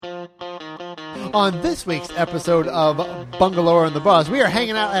On this week's episode of Bungalower on the Bus, we are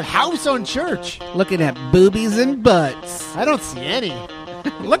hanging out at House on Church. Looking at boobies and butts. I don't see any.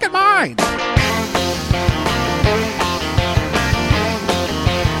 Look at mine.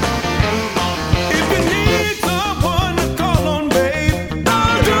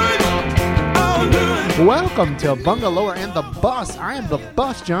 Welcome to Bungalower and the Bus. I am the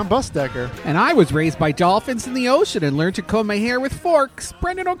Bus, John Busdecker. And I was raised by dolphins in the ocean and learned to comb my hair with forks.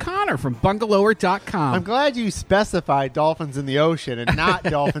 Brendan O'Connor from bungalower.com. I'm glad you specified dolphins in the ocean and not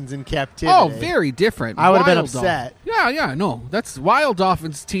dolphins in captivity. Oh, very different. I would have been Wild upset. No. That's wild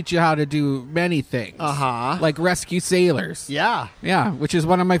dolphins teach you how to do many things. Uh-huh. Like rescue sailors. Yeah. Yeah, which is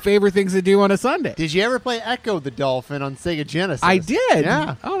one of my favorite things to do on a Sunday. Did you ever play Echo the Dolphin on Sega Genesis? I did.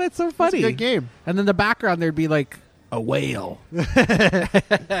 Yeah. Oh, that's so funny. It's a good game. And then the background there'd be like a whale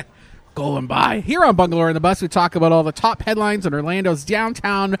going by. Here on Bungalow on the Bus, we talk about all the top headlines in Orlando's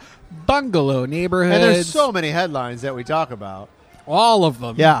downtown bungalow neighborhoods. And there's so many headlines that we talk about. All of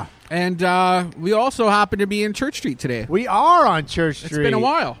them. Yeah. And we also happen to be in Church Street today. We are on Church Street. It's been a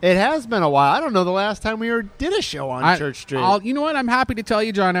while. It has been a while. I don't know the last time we did a show on Church Street. You know what? I'm happy to tell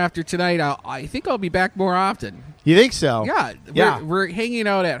you, John, after tonight, I think I'll be back more often. You think so? Yeah. We're hanging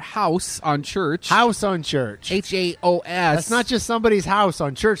out at House on Church. House on Church. HAOS. That's not just somebody's house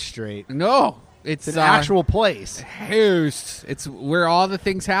on Church Street. No. It's an actual place. House. It's where all the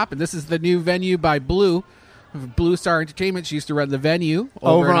things happen. This is the new venue by Blue. Blue Star Entertainment. She used to run the venue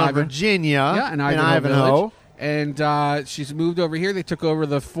over on Virginia. Yeah, in Ivanhoe. And she's moved over here. They took over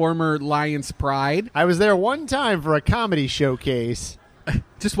the former Lions Pride. I was there one time for a comedy showcase.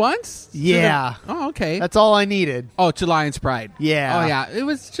 Just once? Yeah. Oh, okay. That's all I needed. Oh, to Lions Pride. Yeah. Oh, yeah. It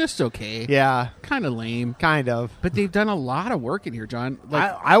was just okay. Yeah. Kind of lame. Kind of. But they've done a lot of work in here, John.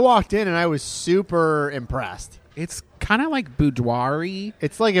 Like, I walked in and I was super impressed. It's kind of like boudoir-y.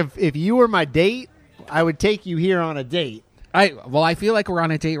 It's like if you were my date, I would take you here on a date. I feel like we're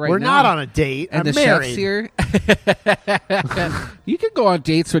on a date right now. We're not on a date. And I'm the married. chef's here. You can go on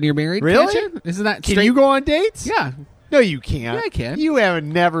dates when you're married. Really? Can't you? Isn't that Can straight? you go on dates? Yeah. No, you can't. Yeah, I can. You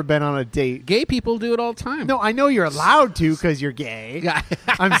haven't never been on a date. Gay people do it all the time. No, I know you're allowed to because you're gay. Yeah.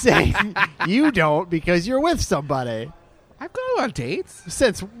 I'm saying you don't because you're with somebody. I've gone on dates.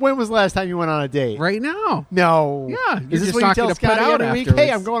 Since when was the last time you went on a date? Right now. No. Yeah. Is this just what you not tell gonna put Scotty out every week? afterwards.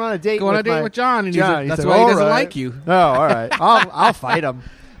 Hey, I'm going on a date. Going on a date with John, and John. that's He's why he doesn't "All right." like you. Oh, all right. I'll fight him.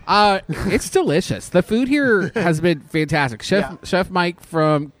 It's delicious. The food here has been fantastic. Chef Mike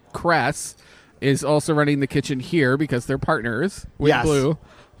from Cress is also running the kitchen here because they're partners with Yes. Blue.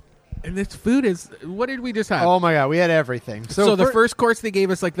 And this food is, what did we just have? Oh my God, we had everything. So the first course they gave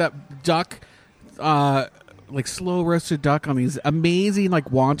us like that duck, like slow roasted duck on these amazing like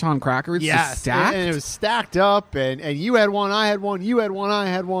wonton crackers. Yes, stacked. and it was stacked up, and you had one, I had one, you had one, I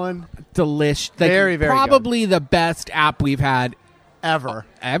had one. Delish. Like, Very, very probably the best app we've had Ever.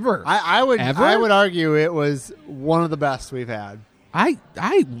 I would argue it was one of the best we've had. We're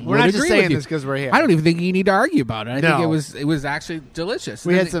We're not just saying this because we're here. I don't even think you need to argue about it. I think No. it was actually delicious.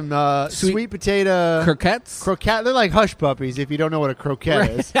 We had some sweet potato croquettes. They're like hush puppies if you don't know what a croquette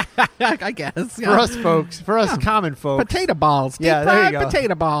is. I guess For us folks, common folks. Potato balls. Yeah, Deep there you fried go.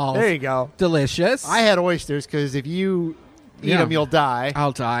 potato balls. There you go. Delicious. I had oysters because if you eat them, you'll die.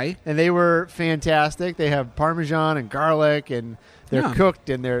 I'll die. And they were fantastic. They have Parmesan and garlic, and they're cooked,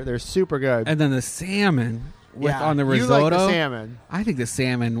 and they're super good. And then the salmon on the risotto. You like the salmon. I think the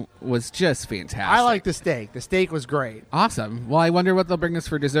salmon was just fantastic. I like the steak. The steak was great. Awesome. Well, I wonder what they'll bring us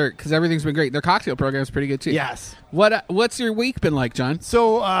for dessert because everything's been great. Their cocktail program's pretty good too. Yes. What's your week been like, John?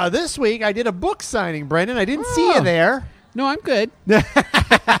 So this week I did a book signing, Brendan. I didn't see you there. No, I'm good.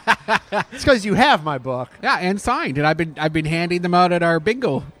 It's because you have my book. Yeah, and signed. And I've been handing them out at our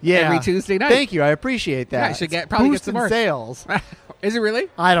bingo every Tuesday night. Thank you. I appreciate that. Yeah, I should probably get some more sales. Is it really?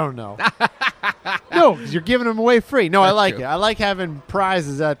 I don't know. No, 'cause you're giving them away free. No, I like true. it. I like having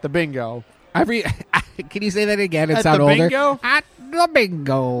prizes at the bingo. Can you say that again? It At sound the older. bingo? At the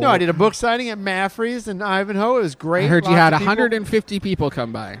bingo. No, I did a book signing at Maffrey's in Ivanhoe. It was great. I heard you Lots had of people. 150 people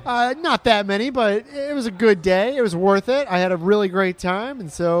come by. Not that many, but it was a good day. It was worth it. I had a really great time,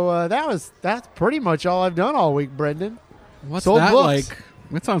 and so that's pretty much all I've done all week, Brendan. What's Sold that books. like?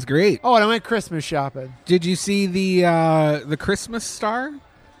 That sounds great. Oh, and I went Christmas shopping. Did you see the Christmas star?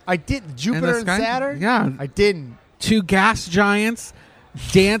 I did. Jupiter and sky? Saturn? Yeah. I didn't. Two gas giants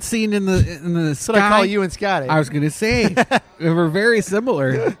dancing in the That's sky. what I call you and Scotty. I was going to say we're very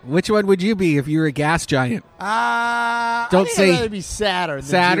similar. Which one would you be if you were a gas giant? Don't Don't say- I'd rather be Saturn than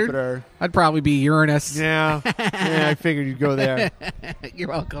Saturn? Jupiter. I'd probably be Uranus. Yeah. I figured you'd go there. You're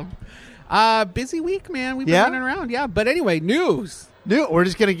welcome. Busy week, man. We've been Yeah? running around. Yeah, but anyway, news. We're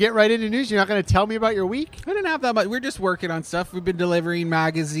just going to get right into news. You're not going to tell me about your week? I didn't have that much. We're just working on stuff. We've been delivering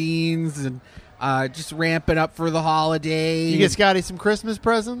magazines and just ramping up for the holiday. You get Scotty some Christmas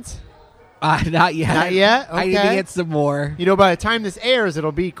presents? Not yet. Not yet? Okay. I need to get some more. By the time this airs,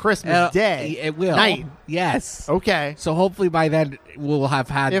 it'll be Christmas Day. It will. Night. Yes. Okay. So hopefully by then we'll have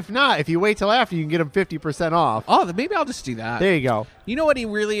had... If not, if you wait till after, you can get them 50% off. Oh, then maybe I'll just do that. There you go. You know what he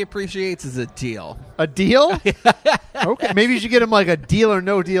really appreciates is a deal. A deal? Okay. Maybe you should get him like a Deal or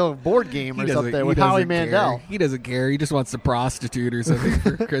No Deal board game or something with Howie Mandel. He doesn't care. He just wants to prostitute or something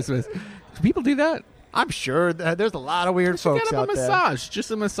for Christmas. Do people do that? I'm sure there's a lot of weird folks get him out a massage.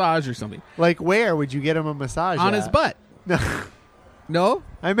 Just a massage or something. Like where would you get him a massage On at? his butt. No?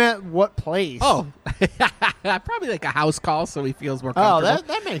 I meant what place? Oh. Probably like a house call so he feels more comfortable. Oh,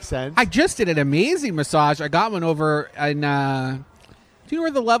 that makes sense. I just did an amazing massage. I got one over in... do you know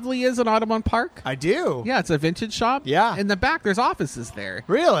where the Lovely is in Audubon Park? I do. Yeah, it's a vintage shop. Yeah. In the back, there's offices there.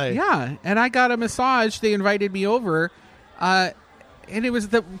 Really? Yeah, and I got a massage. They invited me over, and it was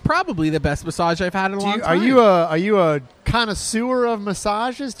probably the best massage I've had in a long time. Are you a connoisseur of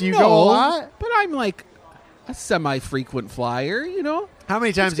massages? Do you go a lot? But I'm like a semi-frequent flyer, How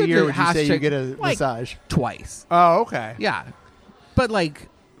many times a year would you say you get a massage? Twice. Oh, okay. Yeah. But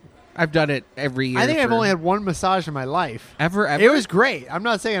I've done it every year. I think I've only had one massage in my life. Ever? It was great. I'm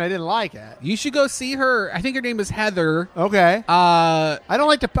not saying I didn't like it. You should go see her. I think her name is Heather. Okay. I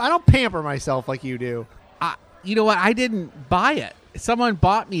don't pamper myself like you do. You know what? I didn't buy it. Someone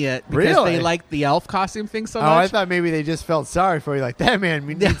bought me it because they liked the elf costume thing so much. Oh, I thought maybe they just felt sorry for you. Like, that man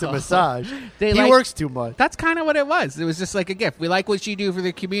needs a massage. He works too much. That's kind of what it was. It was just like a gift. We like what you do for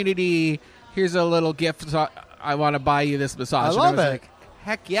the community. Here's a little gift. So I want to buy you this massage. I love it. Like,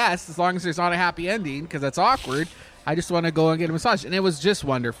 heck yes, as long as there's not a happy ending because that's awkward. I just want to go and get a massage. And it was just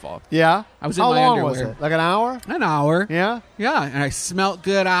wonderful. Yeah? I was How in my long underwear. was it? Like an hour? An hour. Yeah? Yeah. And I smelled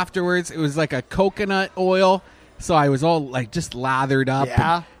good afterwards. It was like a coconut oil. So I was all just lathered up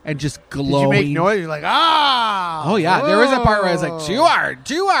and just glowing. Did you make noise? You're like, ah! Oh, yeah. Whoa. There was a part where I was like, too hard.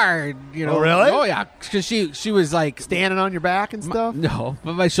 Oh, really? Oh, yeah. Because she was like... Standing on your back and stuff? No,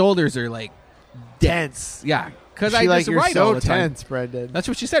 but my shoulders are tense. Yeah. Because I just write all the time. You're so tense, Brendan. That's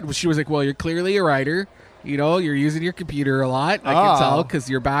what she said. She was like, well, you're clearly a writer. You're using your computer a lot. I can tell because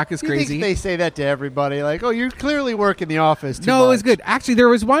your back is crazy. You think they say that to everybody? Like, oh, you clearly work in the office too No, much. it was good. Actually, there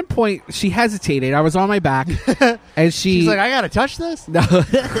was one point she hesitated. I was on my back. And she's like, I got to touch this? No.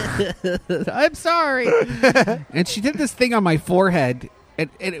 I'm sorry. And she did this thing on my forehead. And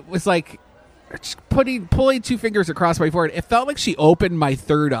it was like pulling 2 fingers across my forehead. It felt like she opened my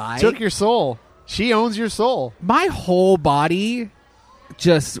third eye. Took your soul. She owns your soul. My whole body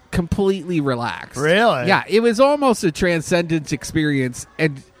just completely relaxed. Really? Yeah, it was almost a transcendence experience.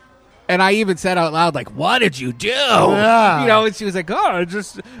 And I even said out loud, like, what did you do? Yeah. And she was like, oh, I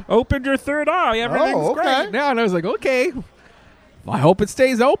just opened your third eye. Everything's great. Yeah, and I was like, okay. I hope it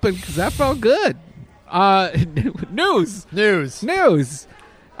stays open because that felt good. News.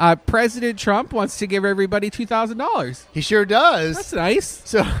 President Trump wants to give everybody $2,000. He sure does. That's nice.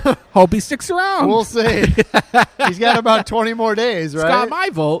 So hope he sticks around. We'll see. He's got about 20 more days, right? He's got my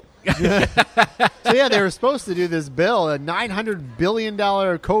vote. So, yeah, they were supposed to do this bill, a $900 billion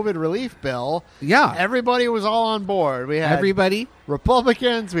COVID relief bill. Yeah. Everybody was all on board. We had everybody.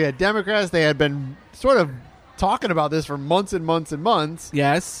 Republicans. We had Democrats. They had been sort of talking about this for months and months and months.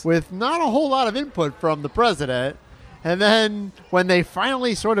 Yes. With not a whole lot of input from the president. And then when they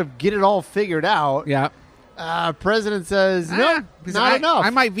finally sort of get it all figured out, president says, no, not enough.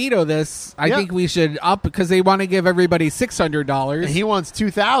 I might veto this. I think we should up because they want to give everybody $600. And he wants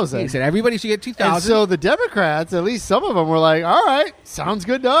 $2,000. He said everybody should get $2,000. And so the Democrats, at least some of them, were like, all right, sounds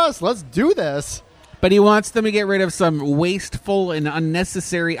good to us. Let's do this. But he wants them to get rid of some wasteful and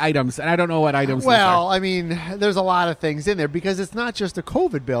unnecessary items. And I don't know what items those are. I mean, there's a lot of things in there because it's not just a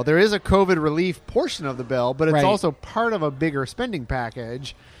COVID bill. There is a COVID relief portion of the bill, but it's also part of a bigger spending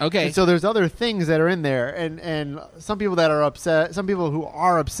package. Okay. And so there's other things that are in there. And some people that are upset, some people who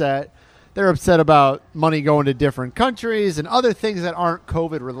are upset, they're upset about money going to different countries and other things that aren't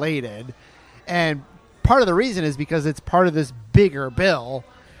COVID related. And part of the reason is because it's part of this bigger bill.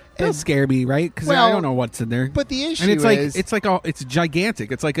 It'll scare me, right? Because I don't know what's in there. But the issue is, it's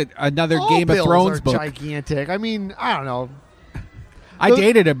gigantic. It's like another Game of Thrones book. Gigantic. I mean, I don't know. I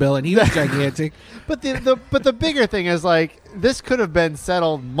dated a Bill, and he was gigantic. But the bigger thing is like this could have been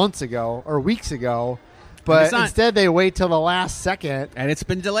settled months ago or weeks ago, but instead they wait till the last second, and it's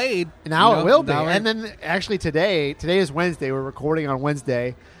been delayed. Now it will be. And then actually today is Wednesday. We're recording on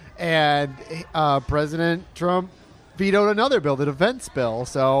Wednesday, and President Trump vetoed another bill, the defense bill.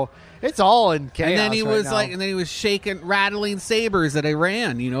 So it's all in chaos. And then he right was now. like, and then he was rattling sabers at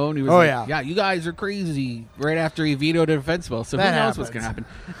Iran, you know, and he was Oh, like, yeah. you guys are crazy. Right after he vetoed a defense bill, so That who knows what's happens.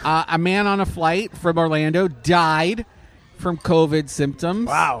 going to happen? A man on a flight from Orlando died from COVID symptoms.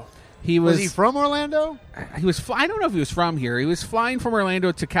 Wow. He Was was he from Orlando? I don't know if he was from here. He was flying from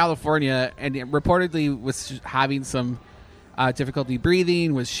Orlando to California, and it reportedly was having some difficulty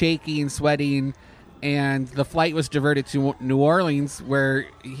breathing, was shaking, sweating, and the flight was diverted to New Orleans, where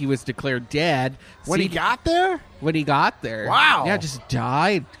he was declared dead. When he got there? When he got there, Wow. yeah, just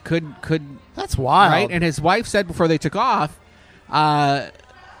died. Couldn't That's wild. right. And his wife said before they took off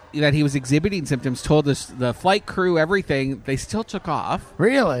that he was exhibiting symptoms. Told the flight crew everything. They still took off.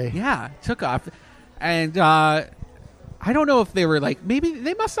 Really? Yeah, took off. And I don't know if they were like, maybe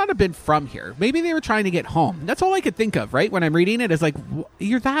they must not have been from here. Maybe they were trying to get home. That's all I could think of, right? When I'm reading it, it's like,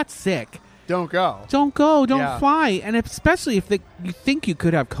 you're that sick. Don't go. Don't go. Don't Yeah. fly. And especially if you think you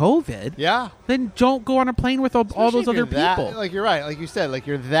could have COVID, Yeah. then don't go on a plane with all those Especially other if you're people. that- like you're right. Like you said, like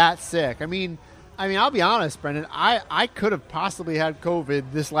you're that sick. I mean, I'll be honest, Brendan. I could have possibly had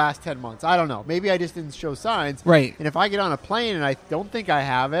COVID this last 10 months. I don't know. Maybe I just didn't show signs. Right. And if I get on a plane and I don't think I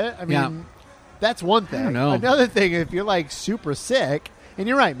have it, I mean, Yeah. that's one thing. don't know. Another thing, if you're like super sick, and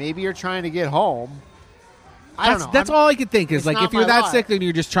you're right, maybe you're trying to get home. I don't know. That's I'm- all I could think is it's like not if you're my that life. sick, then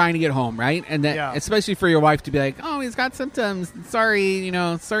you're just trying to get home, right? And that, Yeah. especially for your wife to be like, "Oh, he's got symptoms. Sorry,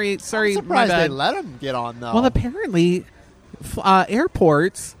 sorry, I'm my surprised they bad." let him get on though. Well, apparently,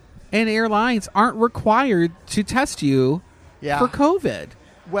 airports and airlines aren't required to test you yeah. for COVID.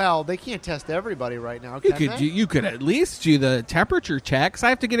 Well, they can't test everybody right now. You Can could they? you could at least do the temperature checks. I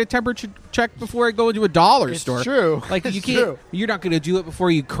have to get a temperature check before I go into a dollar It's store. true. Like It's you can't. true. You're not going to do it before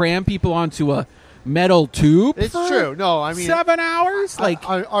you cram people onto a metal tube. It's for true. No, I mean, 7 hours. Like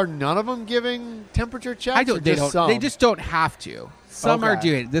are none of them giving temperature checks? I or don't. They just don't. Some? They just don't have to. Some are Okay.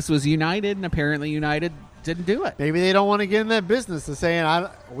 doing it. This was United, and apparently United didn't do it. Maybe they don't want to get in that business of saying,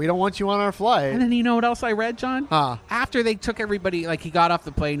 we don't want you on our flight. And then you know what else I read, John? Huh. After they took everybody, like he got off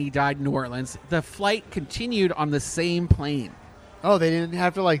the plane, he died in New Orleans. The flight continued on the same plane. Oh, they didn't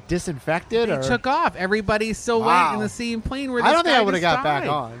have to like disinfect it? They or? took off. Everybody still Wow. went in the same plane where I this don't think guy I would have just got back died.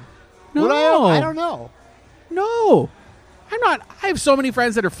 on. No. Would I don't know. No. I'm not. I have so many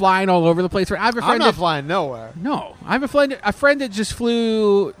friends that are flying all over the place. I have a I'm friend not that flying nowhere. No, I have a friend that just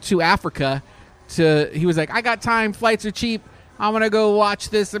flew to Africa. He was like, I got time. Flights are cheap. I'm gonna go watch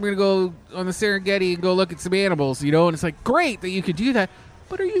this. I'm gonna go on the Serengeti and go look at some animals. And it's like great that you could do that.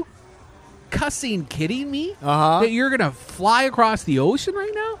 But are you cussing kidding me? Uh-huh. That you're gonna fly across the ocean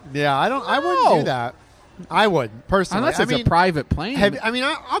right now? Yeah, I wouldn't No. do that. I wouldn't, personally. Unless I it's mean, a private plane.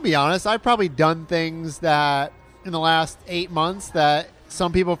 I'll be honest. I've probably done things that in the last 8 months that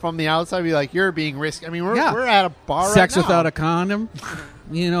some people from the outside would be like, "You're being risky." I mean, we're at a bar Sex right now. without a condom.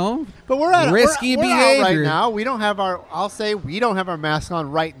 But we're at risky we're out right behavior. now. We don't have our. I'll say we don't have our mask on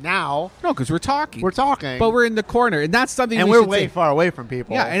right now. No, because we're talking. We're talking, but we're in the corner, and that's something. and we we're should way say. far away from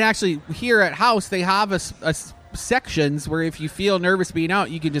people. Yeah, and actually here at House they have a sections where if you feel nervous being out,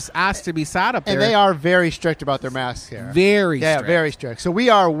 you can just ask to be sat up there. and they are very strict about their masks here. very yeah, strict. very strict. So we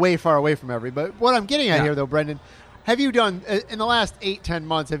are way far away from everybody. But what I'm getting at Yeah. here, though, Brendan, have you done in the last 8-10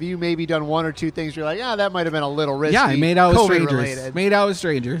 months? Have you maybe done one or two things where you're like, that might have been a little risky? Yeah, I made out with COVID strangers. related. Made out with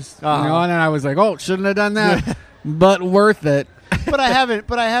strangers. Uh-huh. And then I was like, oh, shouldn't have done that, but worth it. but I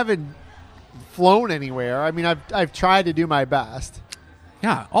haven't flown anywhere. I mean, I've tried to do my best.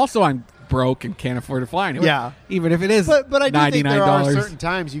 Yeah. Also, I'm broke and can't afford to fly anywhere. Yeah. Even if it is But I do think there are $99. certain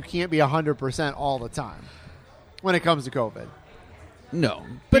times you can't be 100% all the time when it comes to COVID. No,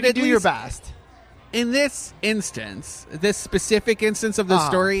 But but at do your least best. in this instance, this specific instance of the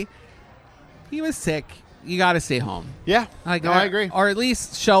story, he was sick. You got to stay home. Yeah, Like, no, I agree. Or at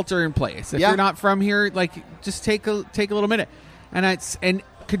least shelter in place. If Yeah. you're not from here, like just take a little minute. And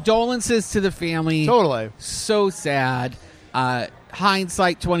condolences to the family. Totally. So sad.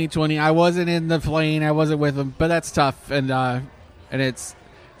 Hindsight 2020. I wasn't in the plane. I wasn't with them, but that's tough. And it's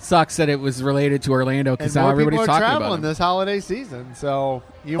sucks that it was related to Orlando because And now more people everybody's are talking traveling about it. this holiday season, so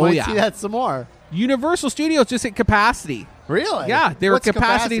you Oh, might yeah. see that some more. Universal Studios just hit capacity. Really? Yeah, they were What's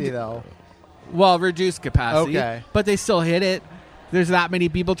capacity though. Well, reduced capacity. Okay. But they still hit it. There's that many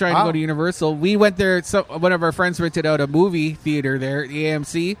people trying to Wow. go to Universal. We went there. So one of our friends rented out a movie theater there at the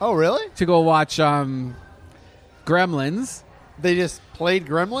AMC Oh, really? to go watch Gremlins. They just played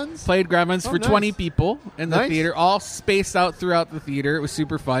Gremlins? Played Gremlins Oh, for nice. 20 people in the Nice. theater, all spaced out throughout the theater. It was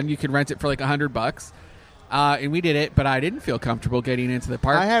super fun. You can rent it for like $100. And we did it, but I didn't feel comfortable getting into the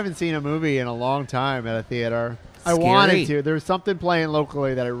park. I haven't seen a movie in a long time at a theater. I Scary. wanted to. There was something playing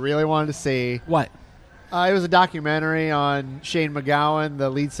locally that I really wanted to see. What? It was a documentary on Shane McGowan, the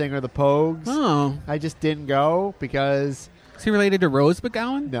lead singer of the Pogues. Oh, I just didn't go because is he related to Rose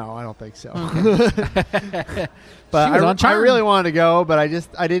McGowan? no, I don't think so. Okay. But She was on I Charmed. really wanted to go, but I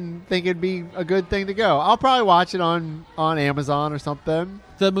didn't think it'd be a good thing to go. I'll probably watch it on Amazon or something.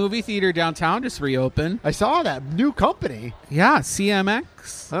 The movie theater downtown just reopened. I saw that new company. Yeah,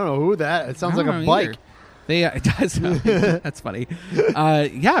 CMX. I don't know who that. It sounds I like don't a know bike. either. It does. That's funny.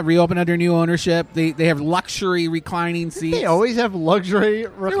 Reopened under new ownership. They have luxury reclining seats. They always have luxury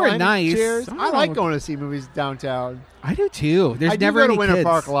reclining nice. chairs. I don't I like know. going to see movies downtown. I do too. There's I do never go to any Winter kids.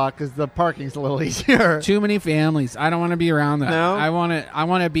 Park a lot because the parking's a little easier. Too many families. I don't want to be around that. No? I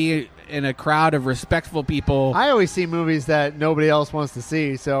want to be in a crowd of respectful people. I always see movies that nobody else wants to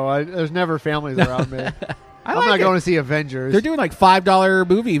see, so there's never families around me. I'm like not it. going to see Avengers. They're doing like $5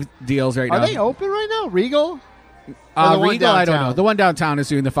 movie deals right Are now. they open right now? Regal? Or the one Regal, I don't downtown? know. The one downtown is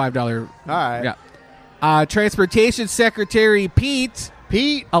doing the $5. All right. Yeah. Transportation Secretary Pete,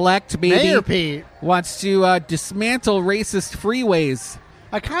 elect maybe, Mayor Pete. wants to dismantle racist freeways.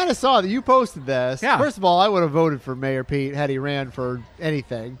 I kind of saw that you posted this. Yeah. First of all, I would have voted for Mayor Pete had he ran for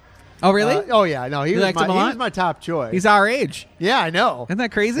anything. Oh, really? Oh, yeah. No, he You liked him a lot? was my top choice. He's our age. Yeah, I know. Isn't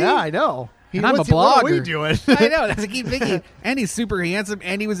that crazy? Yeah, I know. And I'm a What are we blogger. doing? I know. That's what I keep thinking. And he's super handsome.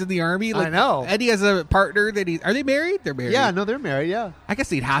 And he was in the army. I know. And he has a partner that are they married? They're married. Yeah, no, they're married, yeah. I guess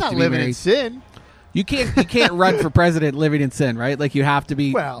he'd have Not to be living married. in sin. You can't run for president living in sin, right? Like you have to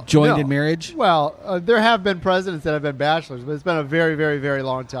be joined no. in marriage. Well, there have been presidents that have been bachelors, but it's been a very, very, very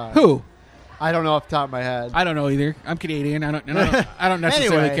long time. Who? I don't know off the top of my head. I don't know either. I'm Canadian. I don't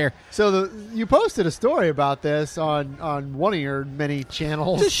necessarily Anyway, care. So you posted a story about this on one of your many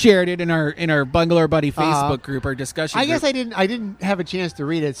channels. Just shared it in our Bungalow Buddy Facebook group, our discussion. I guess group. I didn't have a chance to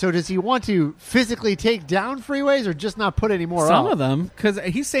read it. So does he want to physically take down freeways or just not put any more some up? of them because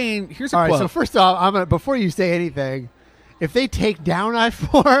he's saying here's a All right. quote. So first off, before you say anything, if they take down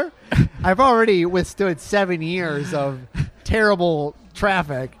I-4, I've already withstood 7 years of terrible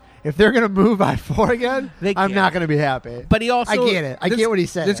traffic. If they're going to move I-4 again, They I'm can't. not going to be happy. But he also, I get it. I get what he's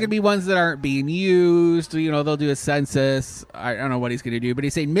saying. There's going to be ones that aren't being used. They'll do a census. I don't know what he's going to do, but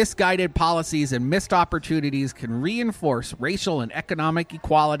he's saying misguided policies and missed opportunities can reinforce racial and economic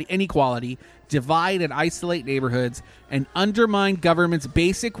inequality, divide and isolate neighborhoods, and undermine government's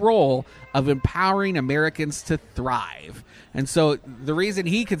basic role of empowering Americans to thrive. And so the reason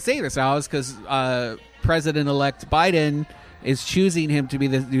he could say this now is because President-elect Biden is choosing him to be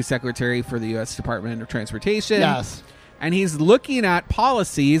the new secretary for the U.S. Department of Transportation. Yes. And he's looking at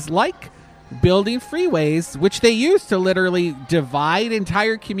policies like building freeways, which they use to literally divide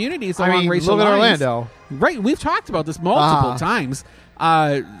entire communities along racial look at lines. Orlando. Right. We've talked about this multiple times.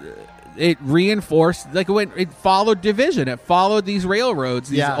 It reinforced, when it followed division. It followed these railroads,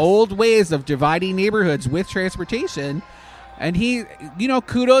 these Yes. old ways of dividing neighborhoods with transportation. And he,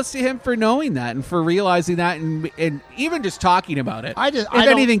 kudos to him for knowing that and for realizing that and even just talking about it. If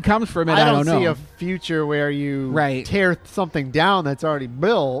anything comes from it, I don't know. see a future where you Right. tear something down that's already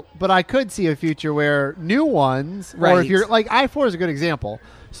built, but I could see a future where new ones, or Right. if you're like I-4 is a good example.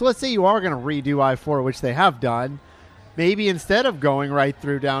 So let's say you are going to redo I-4, which they have done. Maybe instead of going right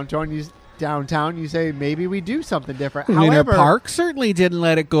through downtown, you say maybe we do something different. Winter However, Park certainly didn't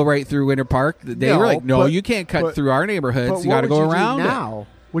let it go right through Winter Park. They No, were like, no, but- you can't cut but- through our neighborhoods. but You got to what go would you do around it. now.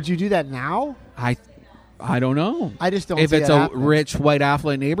 Would you do that now? I don't know. I just don't If see it's it a happening. rich, white,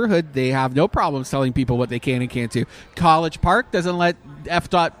 affluent neighborhood, they have no problem telling people what they can and can't do. College Park doesn't let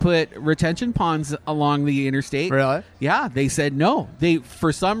FDOT put retention ponds along the interstate. Really? Yeah, they said no. They,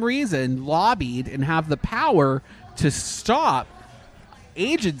 for some reason, lobbied and have the power to stop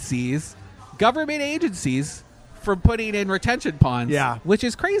government agencies, from putting in retention ponds. Yeah. Which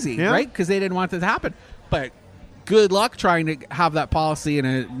is crazy, Yeah. right? Because they didn't want that to happen. But good luck trying to have that policy in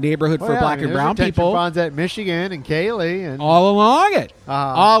a neighborhood for black and brown people. Bonds at Michigan and Cayley and All along it.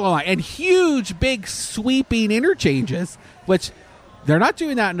 Uh-huh. All along. And huge, big, sweeping interchanges, which they're not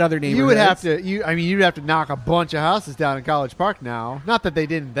doing that in other neighborhoods. you'd have to knock a bunch of houses down in College Park now. Not that they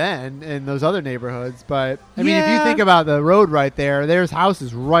didn't then in those other neighborhoods, but if you Yeah. think about the road right there's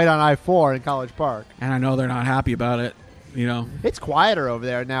houses right on I-4 in College Park. And I know they're not happy about it. It's quieter over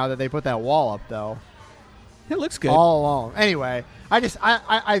there now that they put that wall up, though. It looks good. All along. Anyway,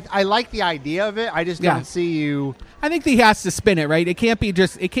 I like the idea of it. I just Yeah. don't see you. I think he has to spin it, right? It can't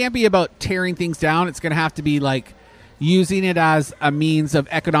be about tearing things down. It's going to have to be like using it as a means of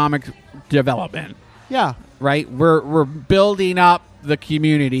economic development, Yeah. right? We're building up the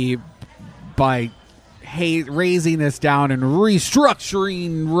community by raising this down and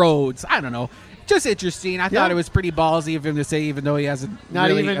restructuring roads. I don't know. Just interesting. I thought it was pretty ballsy of him to say, even though he hasn't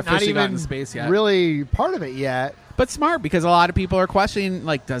officially gotten to space yet. Really part of it yet. But smart, because a lot of people are questioning,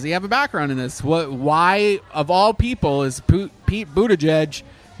 like, does he have a background in this? Why, of all people, is Pete Buttigieg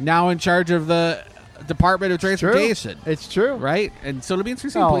now in charge of the Department of Transportation? It's true. Right? And so it'll be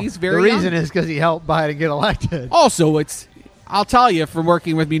interesting. Well, He's very the reason young. is because he helped Biden get elected. Also, I'll tell you, from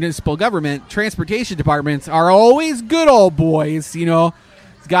working with municipal government, transportation departments are always good old boys,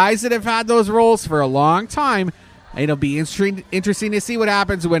 guys that have had those roles for a long time. And it'll be interesting to see what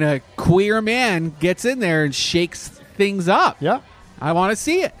happens when a queer man gets in there and shakes things up. Yeah. I want to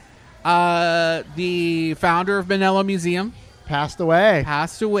see it. The founder of Manello Museum Passed away.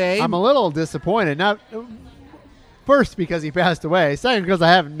 I'm a little disappointed. Not first because he passed away. Second because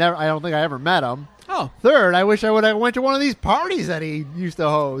I don't think I ever met him. Oh. Third, I wish I would have went to one of these parties that he used to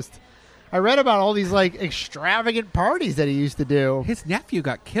host. I read about all these extravagant parties that he used to do. His nephew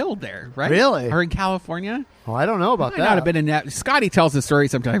got killed there, right? Really? Or in California? Oh, I don't know about Might that. not have been a Scotty tells the story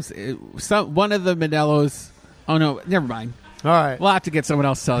sometimes. One of the Manellos. Oh no, never mind. All right. We'll have to get someone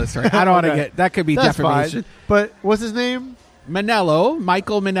else to tell the story. I don't want to get that. Could be That's defamation. fine. But what's his name?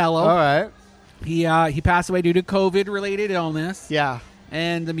 Michael Manello. All right. He passed away due to COVID-related illness. Yeah.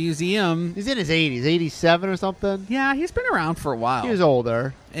 And the museum. He's in his 80s, 87 or something. Yeah, he's been around for a while. He was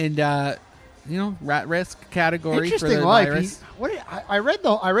older. And rat risk category for Interesting the life. virus. I read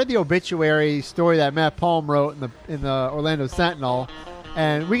the obituary story that Matt Palm wrote in the Orlando Sentinel,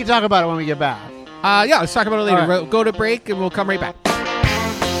 and we can talk about it when we get back. Yeah, let's talk about it later. All right. We'll go to break and we'll come right back.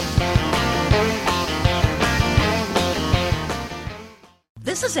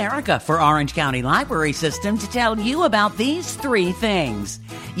 This is Erica for Orange County Library System to tell you about these 3 things.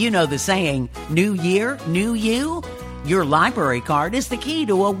 You know the saying, new year, new you? Your library card is the key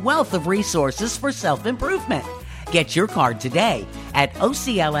to a wealth of resources for self-improvement. Get your card today at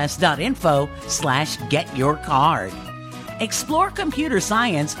ocls.info/getyourcard. Explore computer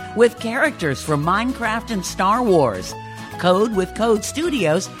science with characters from Minecraft and Star Wars. Code with Code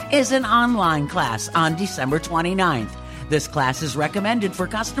Studios is an online class on December 29th. This class is recommended for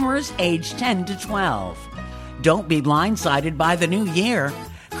customers aged 10 to 12. Don't be blindsided by the new year.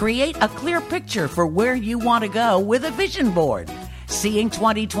 Create a clear picture for where you want to go with a vision board. Seeing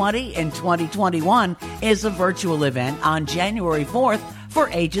 2020 and 2021 is a virtual event on January 4th for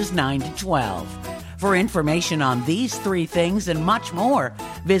ages 9 to 12. For information on these 3 things and much more,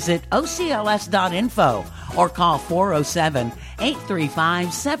 visit ocls.info or call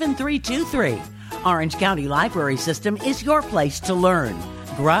 407-835-7323. Orange County Library System is your place to learn,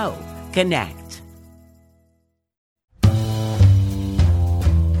 grow, connect.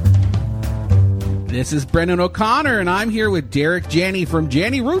 This is Brendan O'Connor, and I'm here with Derek Janney from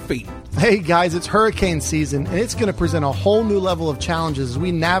Janney Roofing. Hey guys, it's hurricane season, and it's going to present a whole new level of challenges as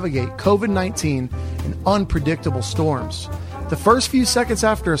we navigate COVID-19 and unpredictable storms. The first few seconds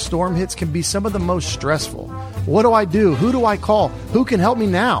after a storm hits can be some of the most stressful. What do I do? Who do I call? Who can help me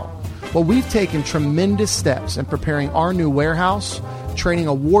now? Well, we've taken tremendous steps in preparing our new warehouse, training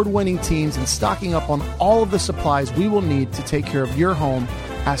award-winning teams, and stocking up on all of the supplies we will need to take care of your home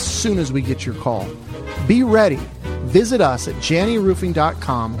as soon as we get your call. Be ready. Visit us at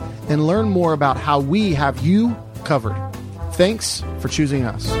JanneyRoofing.com and learn more about how we have you covered. Thanks for choosing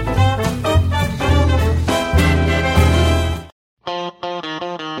us.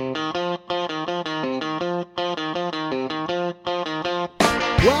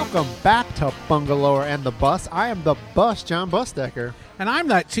 Welcome back to Bungalower and the Bus. I am the Bus, John Busdecker. And I'm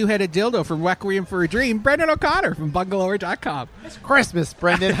that two-headed dildo from Requiem for a Dream, Brendan O'Connor from Bungalower.com. It's Christmas,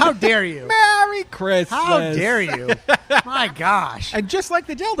 Brendan. How dare you? Merry Christmas. How dare you? My gosh. And just like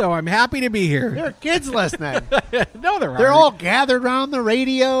the dildo, I'm happy to be here. There are kids listening. No, there aren't. They're all gathered around the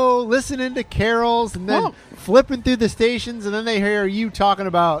radio, listening to carols, and then flipping through the stations, and then they hear you talking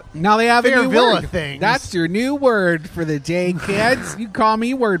about Now they have a new Fairvilla word. things. That's your new word for the day, kids. You call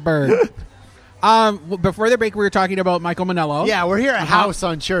me Word Bird. Before the break, we were talking about Michael Manello. Yeah, we're here at House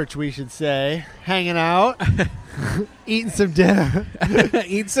on Church, we should say. Hanging out, eating some dinner.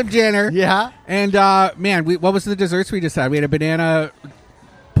 Eat some dinner. Yeah. And, man, what was the desserts we just had? We had a banana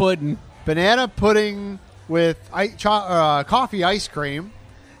pudding. Banana pudding with coffee ice cream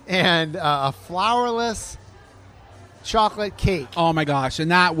and a flourless chocolate cake. Oh, my gosh.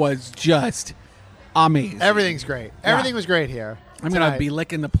 And that was just amazing. Everything's great. Everything was great here. I'm going to be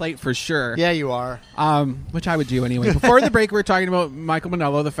licking the plate for sure. Yeah, you are. Which I would do anyway. Before the break, we were talking about Michael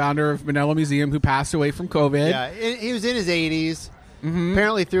Manello, the founder of Manello Museum, who passed away from COVID. Yeah, he was in his 80s. Mm-hmm.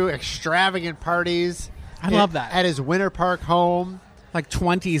 Apparently threw extravagant parties. I love that. At his Winter Park home. like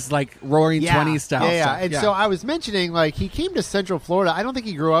 20s, like roaring 20s style. Yeah. stuff. And so I was mentioning, like, he came to Central Florida. I don't think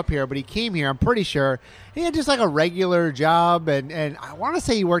he grew up here, but he came here, I'm pretty sure. He had just like a regular job, and I want to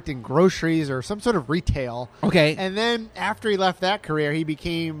say he worked in groceries or some sort of retail. Okay. And then after he left that career, he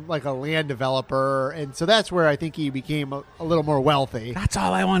became like a land developer, and so that's where I think he became a little more wealthy. That's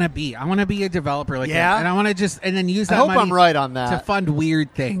all I want to be. I want to be a developer like Yeah? that. And I want to just, and then use I that hope money I'm right on that. to fund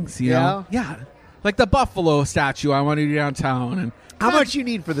weird things, you know? Yeah. Like the buffalo statue I want to do downtown. And How much you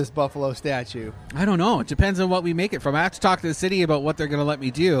need for this buffalo statue? I don't know. It depends on what we make it from. I have to talk to the city about what they're going to let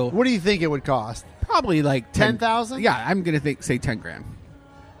me do. What do you think it would cost? Probably like 10,000? Yeah, I'm going to say 10 grand.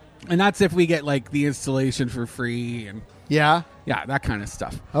 And that's if we get like the installation for free and Yeah. that kind of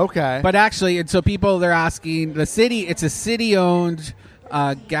stuff. Okay. But actually, and so people, they're asking the city, it's a city-owned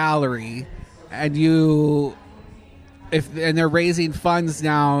gallery, and they're raising funds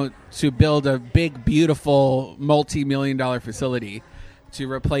now to build a big, beautiful, multi-million-dollar facility to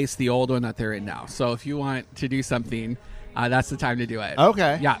replace the old one that they're in now. So if you want to do something, that's the time to do it.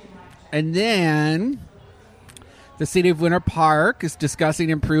 Okay. Yeah. And then the city of Winter Park is discussing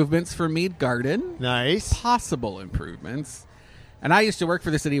improvements for Mead Garden. Nice. Possible improvements. And I used to work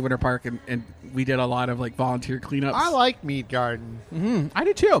for the city of Winter Park, and we did a lot of like volunteer cleanups. I like Mead Garden. I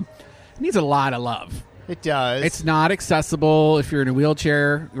do too. It needs a lot of love. It does. It's not accessible if you're in a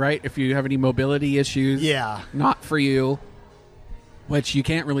wheelchair, right? If you have any mobility issues. Yeah. Not for you, which you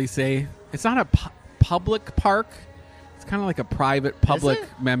can't really say. It's not a public park. It's kind of like a private public Is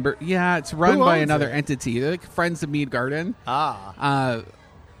it? member. Yeah, it's run Who by owns another it? entity. They're like Friends of Mead Garden. Ah.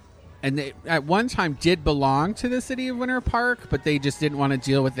 And they at one time did belong to the city of Winter Park, but they just didn't want to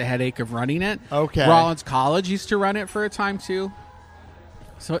deal with the headache of running it. Okay. Rollins College used to run it for a time too.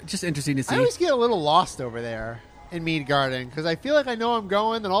 So it's just interesting to see. I always get a little lost over there in Mead Garden because I feel like I know I'm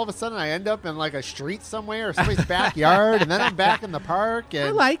going, then all of a sudden I end up in like a street somewhere or somebody's backyard, and then I'm back in the park. And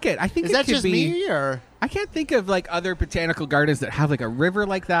I like it. I think is it that could just be. me or? I can't think of like other botanical gardens that have like a river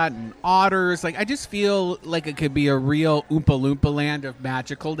like that and otters. Like I just feel like it could be a real Oompa Loompa land of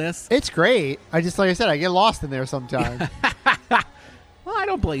magicalness. It's great. I just, like I said, I get lost in there sometimes. Well, I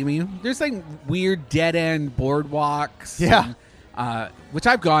don't blame you. There's like weird dead end boardwalks. Yeah. Which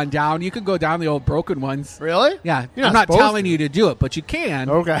I've gone down. You can go down the old broken ones. Really? Yeah. You're I'm not supposed telling to. you to do it, but you can.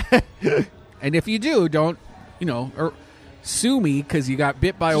 Okay. And if you do, don't, or sue me because you got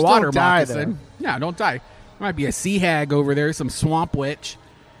bit by Just a water don't die moccasin. Yeah, don't die. There might be a sea hag over there, some swamp witch.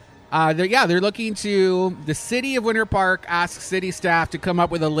 They're looking to the city of Winter Park. Ask city staff to come up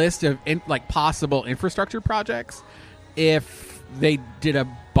with a list of possible infrastructure projects. If they did a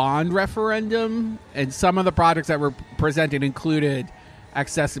bond referendum, and some of the projects that were presented included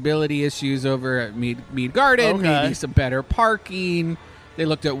accessibility issues over at Mead Garden, Okay. maybe some better parking. They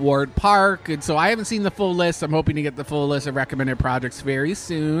looked at Ward Park, and so I haven't seen the full list. I'm hoping to get the full list of recommended projects very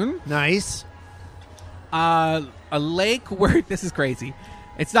soon. Nice. A Lake Worth. This is crazy.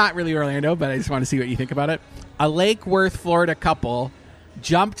 It's not really Orlando, but I just want to see what you think about it. A Lake Worth, Florida couple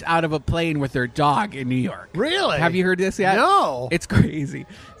jumped out of a plane with their dog in New York. Really? Have you heard this yet? No. It's crazy.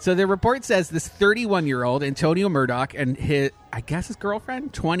 So the report says this 31-year-old Antonio Murdoch and his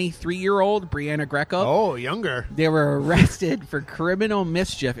girlfriend, 23-year-old Brianna Greco. Oh, younger. They were arrested for criminal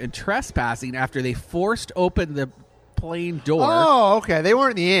mischief and trespassing after they forced open the plane door Oh, okay. They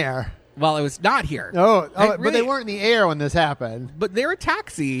weren't in the air. while it was not here. But really- they weren't in the air when this happened. But they were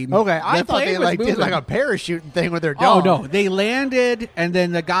taxiing. Okay, I The thought they plane was did moving. like a parachuting thing with their Oh dog. no! They landed, and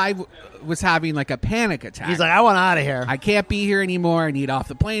then the guy was having like a panic attack. He's like, I want out of here. I can't be here anymore. I need off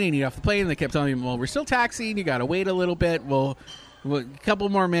the plane. I need off the plane. And they kept telling him, well, we're still taxiing. You got to wait a little bit. We'll a couple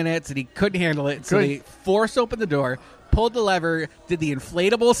more minutes. And he couldn't handle it. So Good. they forced open the door, pulled the lever, did the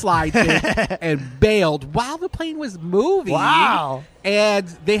inflatable slide thing, and bailed while the plane was moving. Wow. And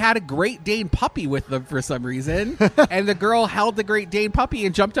they had a Great Dane puppy with them for some reason. And the girl held the Great Dane puppy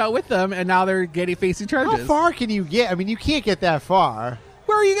and jumped out with them. And now they're facing How charges. far can you get? I mean, you can't get that far.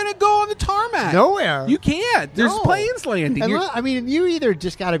 Where are you going to go on the tarmac? Nowhere. You can't. There's No. planes landing. You're- I mean, you either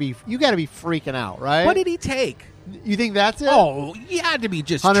just got to be freaking out, right? What did he take? You think that's it? Oh, he had to be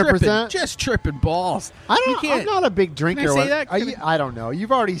just 100%? tripping balls. I You don't. can't- I'm not a big drinker. Can I say that? I don't know.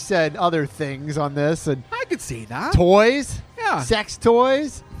 You've already said other things on this and I could see that. toys. Yeah. Sex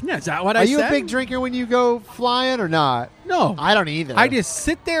toys. Yeah, is that what Are I you said? a big drinker when you go flying or not? No. I don't either. I just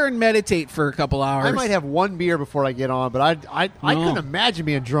sit there and meditate for a couple hours. I might have one beer before I get on, but I No. couldn't imagine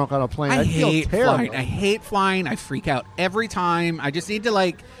being drunk on a plane. I I'd feel hate terrible. flying. I hate flying. I freak out every time. I just need to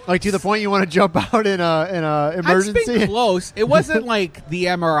Like to the point you want to jump out in a I've emergency. been close. It wasn't like the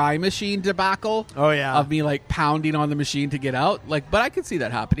MRI machine debacle. Oh, yeah. Of me like pounding on the machine to get out. But I could see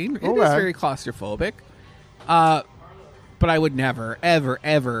that happening. It is Okay. very claustrophobic. but I would never, ever,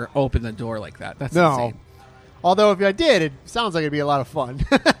 ever open the door like that. That's No. insane. Although if I did, it sounds like it'd be a lot of fun.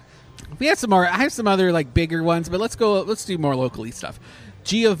 We have some more. I have some other like bigger ones, but let's do more locally stuff.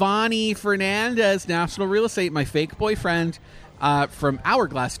 Giovanni Fernandez, National Real Estate, my fake boyfriend from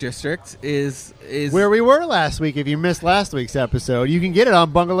Hourglass District, is Where we were last week. If you missed last week's episode, you can get it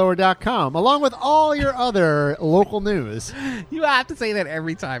on bungalower.com along with all your other local news. You have to say that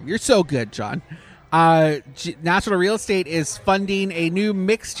every time. You're so good, John. National Real Estate is funding a new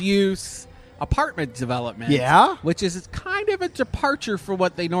mixed-use apartment development. Yeah? Which is kind of a departure for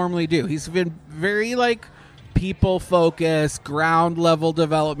what they normally do. He's been very, like, people-focused, ground-level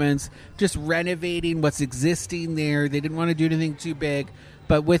developments, just renovating what's existing there. They didn't want to do anything too big.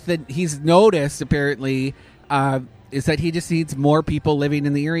 But he's noticed, apparently, is that he just needs more people living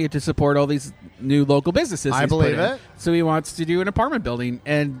in the area to support all these new local businesses. I he's believe put in. it. So he wants to do an apartment building.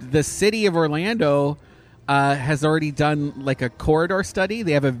 And the city of Orlando has already done like a corridor study.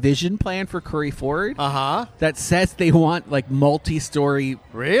 They have a vision plan for Curry Ford that says they want like multi-story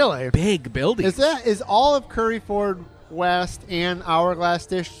Really? big buildings. Is all of Curry Ford West and Hourglass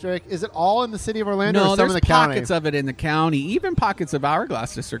District, is it all in the city of Orlando or No, some there's in the county? pockets of it in the county. Even pockets of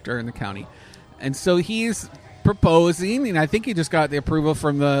Hourglass District are in the county. And so he's proposing, and I think he just got the approval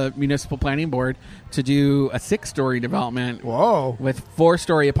from the Municipal Planning Board to do a 6-story development Whoa. with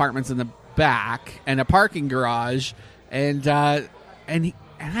 4-story apartments in the back and a parking garage. And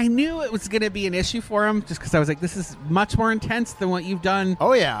I knew it was going to be an issue for him just because I was like, this is much more intense than what you've done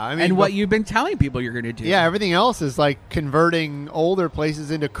Oh, yeah. I mean, and what you've been telling people you're going to do. Yeah, everything else is like converting older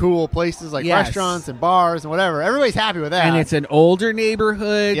places into cool places like Yes. restaurants and bars and whatever. Everybody's happy with that. And it's an older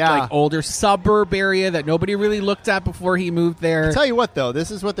neighborhood, Yeah. like older suburb area that nobody really looked at before he moved there. I'll tell you what, though,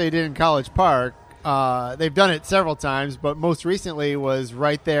 this is what they did in College Park. They've done it several times, but most recently was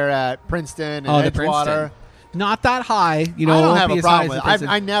right there at Princeton and the Edgewater. Princeton. Not that high. You know, I it don't won't have be a as problem high with as it. the Princeton.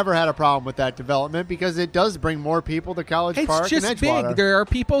 I never had a problem with that development because it does bring more people to College It's Park just and Edgewater. big. There are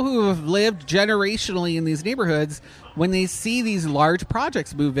people who have lived generationally in these neighborhoods. When they see these large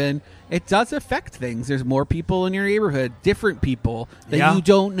projects move in, it does affect things. There's more people in your neighborhood, different people that Yeah. you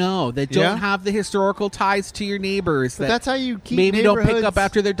don't know, that don't Yeah. have the historical ties to your neighbors. But that that's how you keep maybe don't pick neighborhoods- up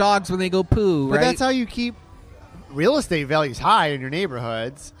after their dogs when they go poo, But right? that's how you keep real estate values high in your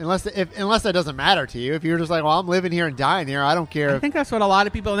neighborhoods, unless that doesn't matter to you. If you're just like, well, I'm living here and dying here, I don't care. I think that's what a lot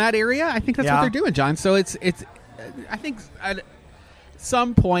of people in that area. I think that's Yeah. what they're doing, John. So it's. I think at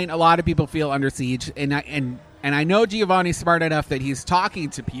some point, a lot of people feel under siege, and I know Giovanni's smart enough that he's talking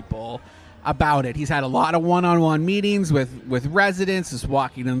to people about it. He's had a lot of one-on-one meetings with residents, just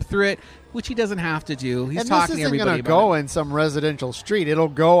walking them through it, which he doesn't have to do. He's and talking this to isn't everybody going to about go it. in some residential street. It'll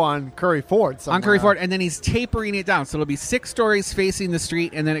go on Curry Ford somewhere. On Curry Ford, and then he's tapering it down. So it'll be 6 stories facing the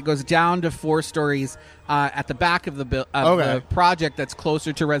street, and then it goes down to 4 stories at the back of the project that's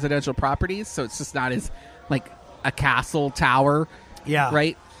closer to residential properties. So it's just not as like a castle tower, Yeah.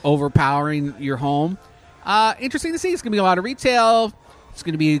 right, overpowering your home. Interesting to see. It's going to be a lot of retail. It's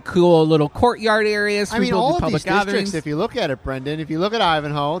going to be cool little courtyard areas for I mean, people to all do of public these districts, gatherings. if you look at it, Brendan, if you look at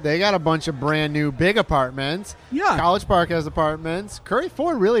Ivanhoe, they got a bunch of brand new big apartments. Yeah. College Park has apartments. Curry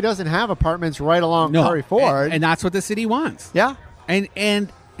Ford really doesn't have apartments right along Curry Ford. and that's what the city wants. yeah. And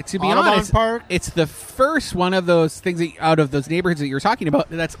to be Audubon honest, Park. it's the first one of those things out of those neighborhoods that you're talking about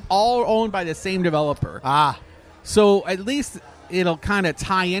that's all owned by the same developer. So at least it'll kind of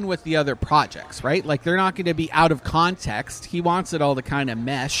tie in with the other projects, right? Like they're not going to be out of context. He wants it all to kind of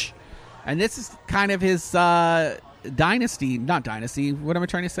mesh. And this is kind of his dynasty, not dynasty, what am I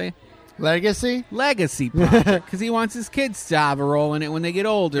trying to say? Legacy. Legacy project. Because he wants his kids to have a role in it when they get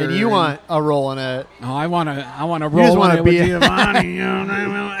older. And you want a role in it. Oh, I want to just roll wanna in it be with a- Giovanni.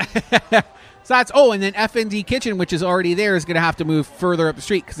 So that's and then FND Kitchen, which is already there, is going to have to move further up the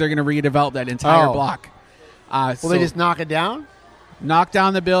street because they're going to redevelop that entire Oh. block. Will they just knock it down? knock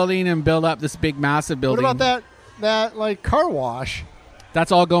down the building and build up this big, massive building? What about that like car wash?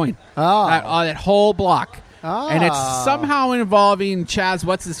 That's all going. Oh. That whole block. Oh. And it's somehow involving Chaz,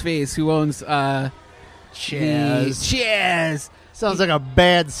 what's his face, who owns Chaz. Chaz. Sounds like a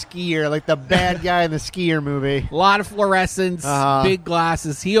bad skier, like the bad guy in the skier movie. A lot of fluorescence, Uh-huh. big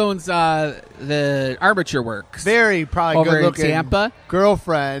glasses. He owns the Armature Works. Very probably Over in good looking Tampa?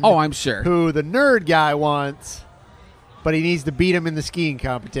 girlfriend. Oh, I'm sure. Who the nerd guy wants, but he needs to beat him in the skiing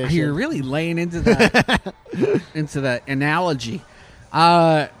competition. You're really laying into that into that analogy.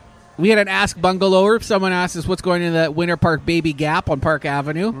 We had an Ask Bungalower. Someone asked us what's going in the Winter Park Baby Gap on Park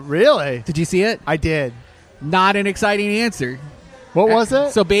Avenue. Really? Did you see it? I did. Not an exciting answer. What was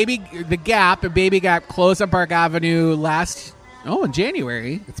it? So the Gap and Baby Gap closed on Park Avenue last Oh, in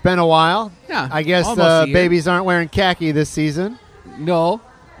January. It's been a while. Yeah, I guess almost a year. babies aren't wearing khaki this season. No.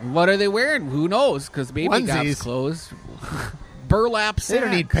 What are they wearing? Who knows? Because Baby Gap's Onesies. closed. Burlap sacks. They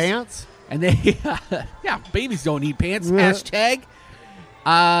don't need pants. And they, yeah, babies don't need pants. Yeah. Hashtag.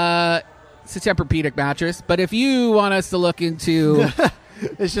 It's a Tempur-Pedic mattress. But if you want us to look into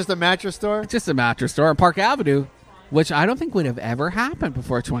It's just a mattress store? just a mattress store on Park Avenue, which I don't think would have ever happened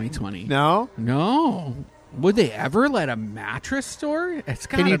before 2020. No? No. Would they ever let a mattress store? It's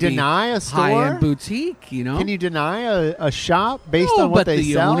Can you deny a store? high-end boutique, you know? Can you deny a shop based No, on what but they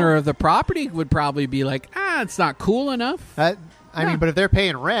the sell? owner of the property would probably be like, it's not cool enough. I Yeah. mean, but if they're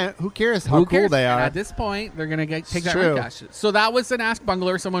paying rent, who cares how Who cool cares? they And are? at this point, they're going to take that true. rent cash. So that was an Ask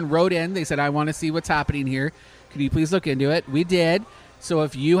Bungalower. Someone wrote in. They said, I want to see what's happening here. Could you please look into it? We did. So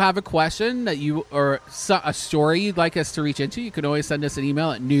if you have a question that you or a story you'd like us to reach into, you can always send us an email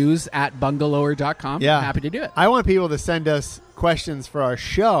at news@bungalower.com. Yeah. I'm happy to do it. I want people to send us questions for our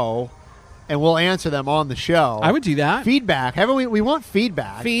show, and we'll answer them on the show. I would do that. Feedback. Haven't we? We want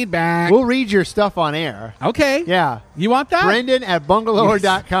feedback. Feedback. We'll read your stuff on air. Okay. Yeah. You want that? Brendan at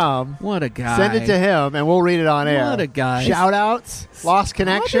bungalower.com. What a guy. Send it to him, and we'll read it on air. What a guy. Shout-outs, lost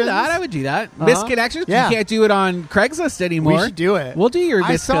connections. I would do that. Uh-huh. Misconnections? Yeah. You can't do it on Craigslist anymore. We should do it. We'll do your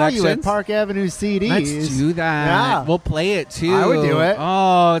I saw you at misconnections. Park Avenue CDs. Let's do that. Yeah. We'll play it too. I would do it.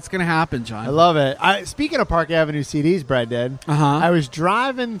 Oh, it's gonna happen, John. I love it. Speaking of Park Avenue CDs, Brendan, Uh-huh. I was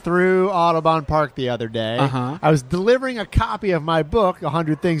driving through Audubon Park the other day. Uh-huh. I was delivering a copy of my book,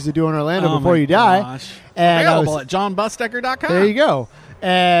 100 Things to Do in Orlando Oh Before my You Die. gosh. And I Available was- at johnbustecker.com. There you go.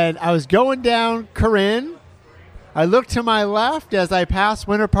 And I was going down Corinne. I looked to my left as I passed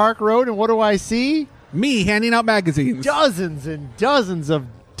Winter Park Road, and what do I see? Me handing out magazines. Dozens and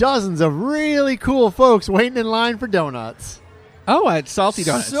dozens of really cool folks waiting in line for donuts. Oh, at Salty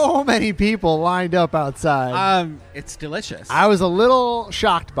Donuts. So many people lined up outside. It's delicious. I was a little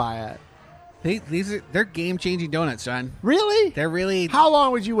shocked by it. They're game changing donuts, John. Really? They're really. How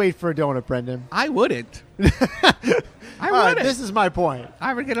long would you wait for a donut, Brendan? I wouldn't. I All right, wouldn't. this is my point.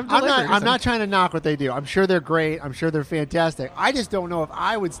 I would get them I'm delivered. not trying to knock what they do. I'm sure they're great. I'm sure they're fantastic. I just don't know if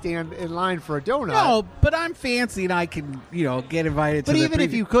I would stand in line for a donut. No, but I'm fancy and I can, get invited to but the even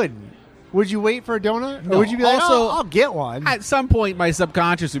if preview. you couldn't, would you wait for a donut? No. Or would you be like, Also- I'll get one? At some point, my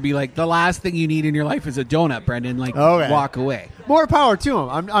subconscious would be like, the last thing you need in your life is a donut, Brendan. Like, Okay. walk away. More power to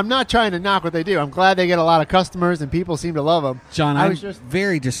them. I'm not trying to knock what they do. I'm glad they get a lot of customers and people seem to love them. John, I I'm was just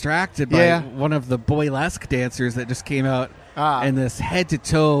very distracted by Yeah. one of the boylesque dancers that just came out Ah. in this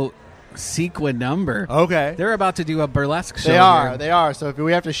head-to-toe sequin number. okay. They're about to do a burlesque show. They are. here. They are. So if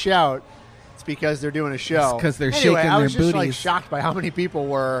we have to shout, it's because they're doing a show. It's 'cause they're Anyway, shaking I their was just booties. shocked by how many people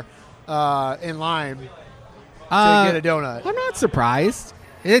were in line to Uh, get a donut. I'm not surprised.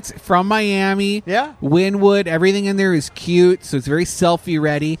 It's from Miami. Yeah. Wynwood. Everything in there is cute, so it's very selfie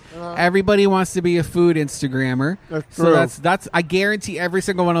ready. Everybody wants to be a food Instagrammer. That's so true. that's I guarantee every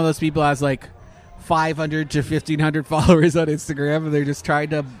single one of those people has like 500 to 1,500 followers on Instagram, and they're just trying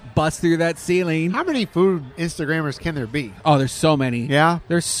to bust through that ceiling. How many food Instagrammers can there be? Oh, there's so many. Yeah?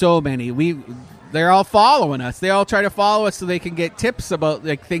 There's so many. They're all following us. They all try to follow us so they can get tips about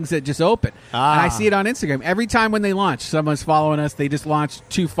like things that just open. Ah. And I see it on Instagram. Every time when they launch, someone's following us. They just launched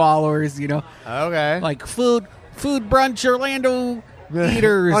 2 followers, Okay. like food brunch Orlando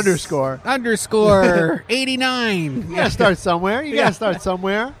eaters underscore 89. You gotta start somewhere. You gotta start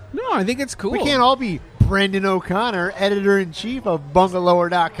somewhere. No, I think it's cool. We can't all be Brendan O'Connor, editor-in-chief of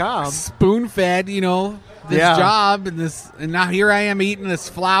Bungalower.com. spoon-fed, this Yeah. job and now here I am eating this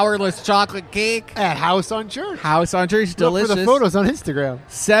flourless chocolate cake. At House on Church. House on Church, delicious. Look for the photos on Instagram.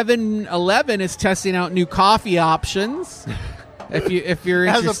 7-Eleven is testing out new coffee options. if you're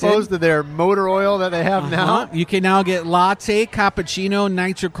As interested, opposed to their motor oil that they have now. you can now get latte, cappuccino,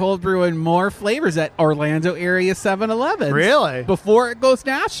 nitro cold brew, and more flavors at Orlando area 7-Eleven. Really? Before it goes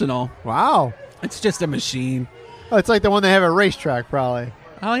national. Wow. It's just a machine. Oh, it's like the one they have at racetrack, probably.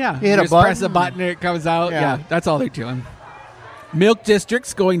 Oh yeah, You hit a just press button. a button and it comes out. Yeah. Yeah, that's all they're doing. Milk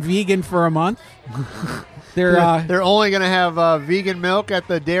District's going vegan for a month. They're only going to have vegan milk at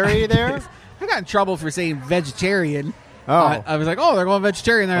the dairy there. I got in trouble for saying vegetarian. Oh. I was like, oh, they're going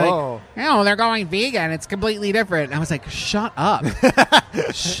vegetarian. They're Oh. like, no, they're going vegan. It's completely different. And I was like, shut up.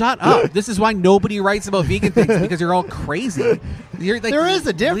 Shut up. This is why nobody writes about vegan things, because you're all crazy. You're like, There is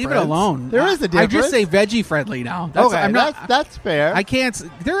a Leave it difference. alone. There is a I just difference. say veggie friendly now. That's, Okay, I'm not, that's fair. I can't.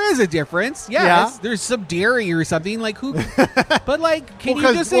 There is a difference. Yes, Yeah. there's some dairy or something. Like who? But like, can you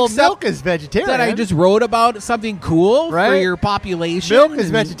just milk accept is vegetarian. that I just wrote about something cool for Right. your population? milk is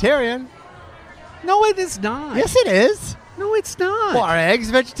and- vegetarian. No, it is not. Yes, it is. No, it's not. Well, are eggs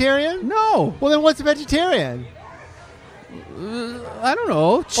vegetarian? No. Well, then what's a vegetarian? I don't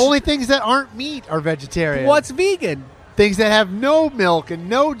know. Only things that aren't meat are vegetarian. What's vegan? Things that have no milk and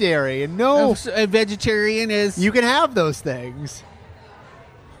no dairy and no. A vegetarian is. You can have those things.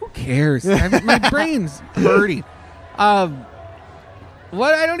 Who cares? My brain's hurting.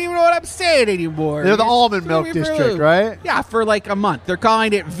 What? I don't even know what I'm saying anymore. They're the You're almond throwing milk me for a district, loop. right? Yeah, for like a month. They're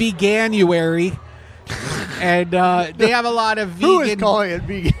calling it Veganuary. And they have a lot of vegan. Who is calling it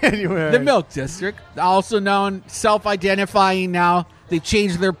Veganuary? The Milk District, also known, self-identifying now. They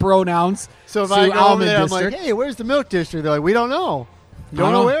changed their pronouns So if to I go over Almond there, I'm District. like, hey, where's the milk district? They're like, we don't know.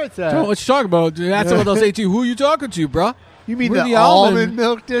 Don't know where it's at. Don't know what you're talking about. That's what they'll say to you. Who are you talking to, bro? You mean We're the almond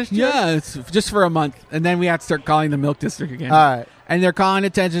milk district? Yeah, it's just for a month. And then we have to start calling the Milk District again. All right. And they're calling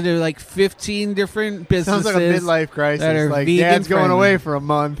attention to like 15 different businesses. Sounds like a midlife crisis. that are Like vegan Dad's going friendly. away for a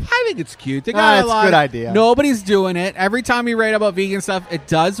month. I think it's cute. They got It's a good idea. Nobody's doing it. Every time we write about vegan stuff, it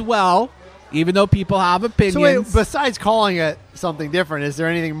does well, even though people have opinions. So wait, besides calling it something different, is there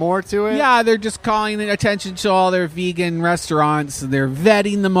anything more to it? Yeah, they're just calling attention to all their vegan restaurants. And they're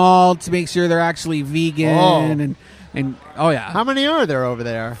vetting them all to make sure they're actually vegan. Oh. And oh yeah, How many are there over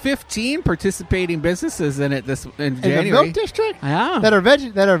there? 15 participating businesses in it in In January. the milk district? Yeah. That are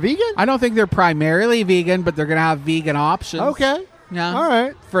vegan? I don't think they're primarily vegan, but they're going to have vegan options. Okay. Yeah. All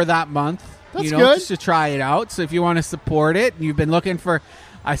right. For that month. That's you know, good. just to try it out. So if you want to support it, you've been looking for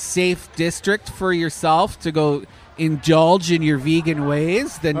a safe district for yourself to go indulge in your vegan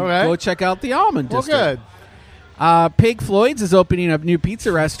ways, then Okay. go check out the Almond Well, District. good. Pig Floyd's is opening a new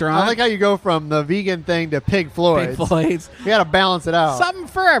pizza restaurant. I like how you go from the vegan thing to Pig Floyd's. Pig Floyd's. We got to balance it out. Something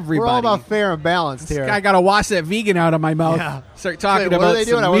for everybody. We're all about fair and balanced here. I got to wash that vegan out of my mouth. Yeah. Start talking Wait, about what are they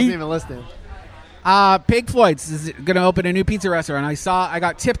doing? some I wasn't meat. even listening. Pig Floyd's is going to open a new pizza restaurant. I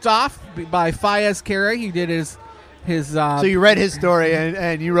got tipped off by Fayez Kara. He did his. So you read his story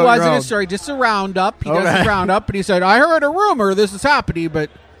and you wrote It your wasn't own. a story, just a roundup. He does Okay. a roundup, and he said, "I heard a rumor this is happening, but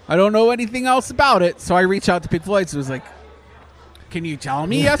I don't know anything else about it." So I reached out to Pig Floyd's and was like, "Can you tell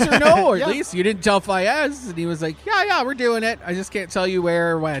me yes or no? Or Yeah. at least you didn't tell Fayez." And he was like, "Yeah, we're doing it. I just can't tell you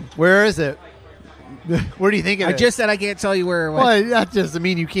where or when." Where is it? Where do you think it I is? just said I can't tell you where or when. Well, that doesn't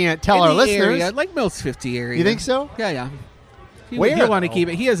mean you can't tell In our the listeners. area, like Mills 50 area. You think so? Yeah. Where, He'll want to though? keep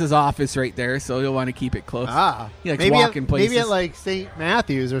it. He has his office right there, so he'll want to keep it close. He likes maybe walking places. Maybe at like St.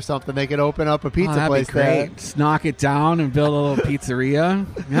 Matthews or something, they could open up a pizza Oh, that'd place be great. there. Just knock it down and build a little pizzeria.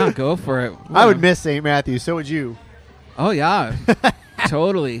 Yeah, go for it. I would miss St. Matthews. So would you. Oh yeah,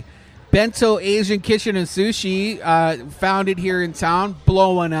 totally. Bento Asian Kitchen and Sushi, founded here in town,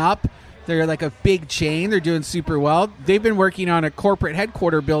 blowing up. They're like a big chain. They're doing super well. They've been working on a corporate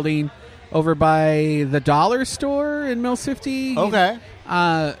headquarter building over by the Dollar Store in Mills 50. Okay.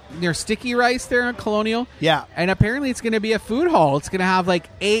 Near Sticky Rice there in Colonial. Yeah. And apparently it's going to be a food hall. It's going to have like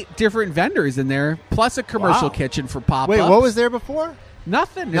 8 different vendors in there, plus a commercial Wow. kitchen for pop-ups. Wait, what was there before?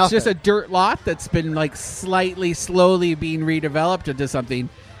 Nothing. It's Nothing. just a dirt lot that's been like slowly being redeveloped into something. Is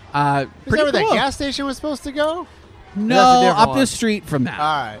that Pretty where that cool. gas station was supposed to go? No, That's a different up one. the street from that.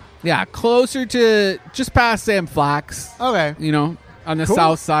 All right. Yeah, closer to just past Sam Flax. Okay. You know, on the Cool.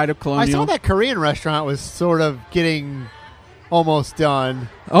 south side of I Colonial. saw that Korean restaurant was sort of getting almost done.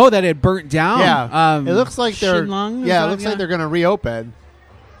 Oh, that had burnt down. Yeah. It looks like they're Shinlong or Yeah, it something? looks like they're going to reopen.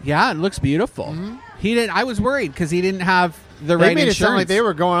 Yeah, it looks beautiful. Mm-hmm. He didn't. I was worried because he didn't have the They right made it insurance. sound like they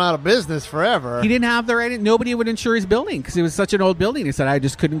were going out of business forever. He didn't have the right. Nobody would insure his building because it was such an old building. He said, "I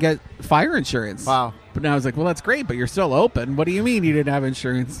just couldn't get fire insurance." Wow. But now I was like, "Well, that's great, but you're still open. What do you mean you didn't have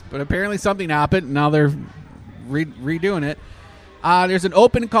insurance?" But apparently something happened. And now they're redoing it. There's an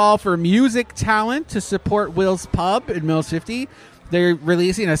open call for music talent to support Will's Pub in Mills 50. They're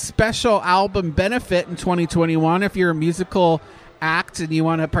releasing a special album benefit in 2021. If you're a musical act and you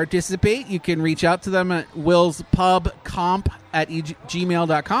want to participate, you can reach out to them at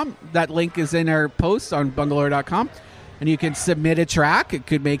willspubcomp@gmail.com. That link is in our post on bungalow.com. And you can submit a track. It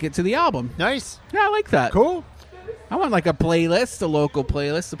could make it to the album. Nice. Yeah, I like that. Cool. I want like a playlist, a local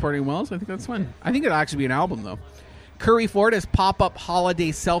playlist supporting Wells. I think that's fun. I think it'll actually be an album, though. Curry Ford has pop-up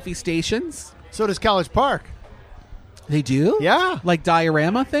holiday selfie stations. So does College Park. They do? Yeah. Like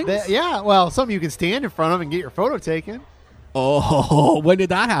diorama things? Yeah, well, something you can stand in front of and get your photo taken. Oh, when did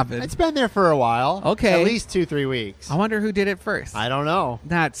that happen? It's been there for a while. Okay. At least 2-3 weeks. I wonder who did it first. I don't know.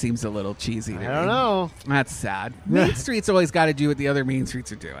 That seems a little cheesy to me. I don't know. That's sad. Main Street's always got to do what the other Main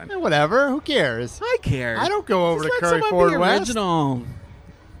Streets are doing. Eh, whatever. Who cares? I care. I don't go over Just to let Curry someone Ford be West. original.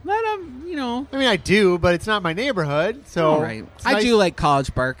 Let them, you know. I mean, I do, but it's not my neighborhood. So All right. it's I nice- do like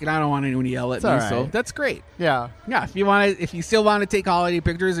College Park, and I don't want anyone to yell at It's me, all so right. that's great. Yeah. Yeah, if you still want to take holiday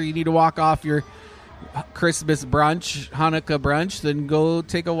pictures, or you need to walk off your Christmas brunch, Hanukkah brunch, then go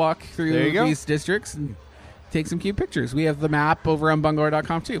take a walk There you through go. these districts and take some cute pictures. We have the map over on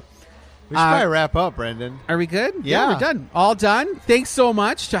bungalow.com too. We should probably wrap up, Brendan. Are we good? Yeah. We're done. All done. Thanks so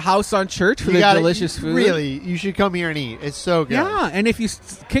much to House on Church for You the gotta- delicious food. Really, you should come here and eat. It's so good. Yeah, and if you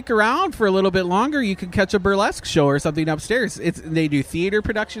kick around for a little bit longer, you can catch a burlesque show or something upstairs. They do theater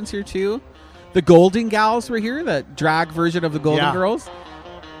productions here too. The Golden Gals were here, the drag version of the Golden Yeah. Girls.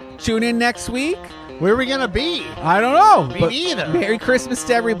 Tune in next week. Where are we going to be? I don't know. Me but neither. Merry Christmas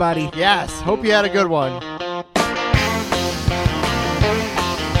to everybody. Yes. Hope you had a good one.